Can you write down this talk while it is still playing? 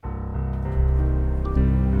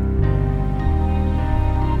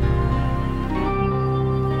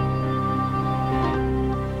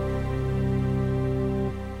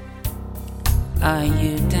Are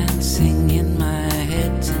you dancing in my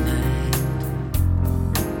head tonight?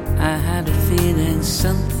 I had a feeling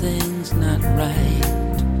something's not right.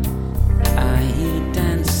 Are you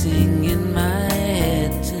dancing in my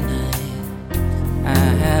head tonight? I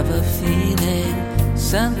have a feeling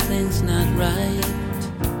something's not right.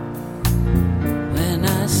 When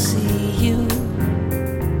I see you,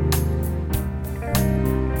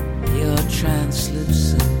 you're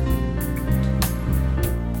translucent,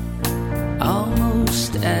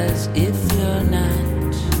 almost as if you're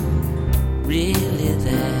not really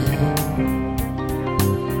there.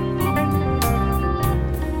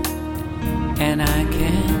 And I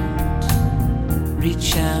can't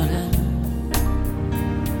reach out and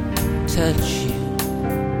touch you.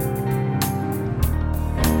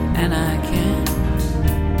 And I can't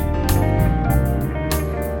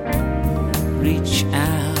reach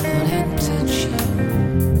out and touch you.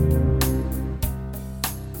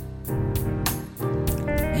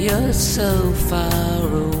 You're so far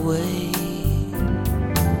away,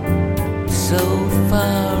 so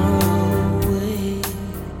far away.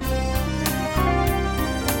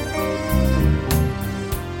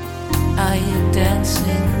 Are you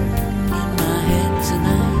dancing in my head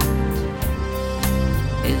tonight?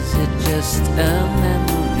 Is it just a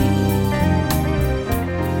memory?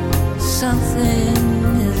 Something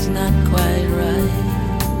is not quite right.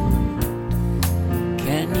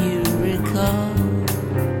 Can you recall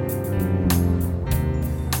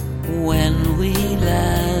when we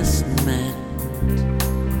last met?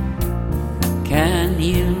 Can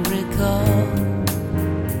you recall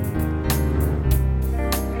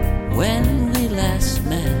when we last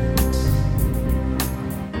met?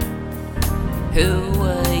 Who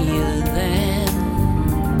were you then?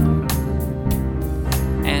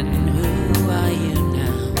 And who are you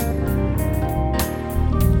now?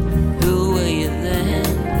 Who were you then?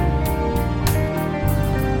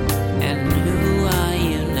 And who are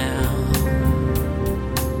you now?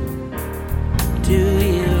 Do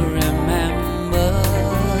you remember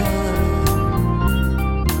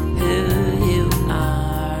who you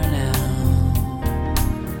are now?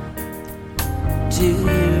 Do you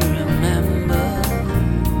remember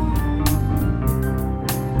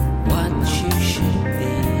what you should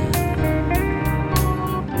be?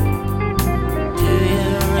 Do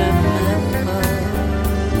you remember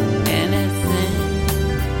anything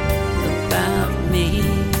about me?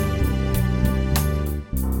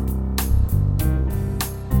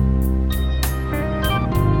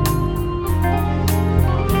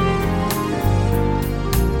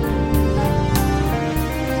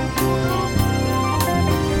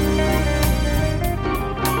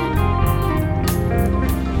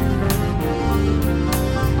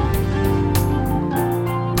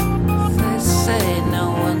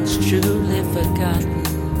 Truly forgotten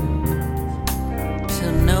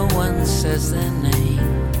till no one says their name.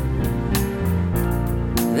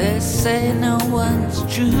 They say no one's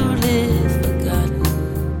truly forgotten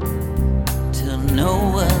till no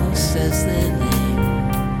one says their name.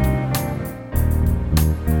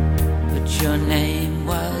 But your name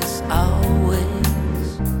was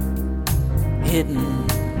always hidden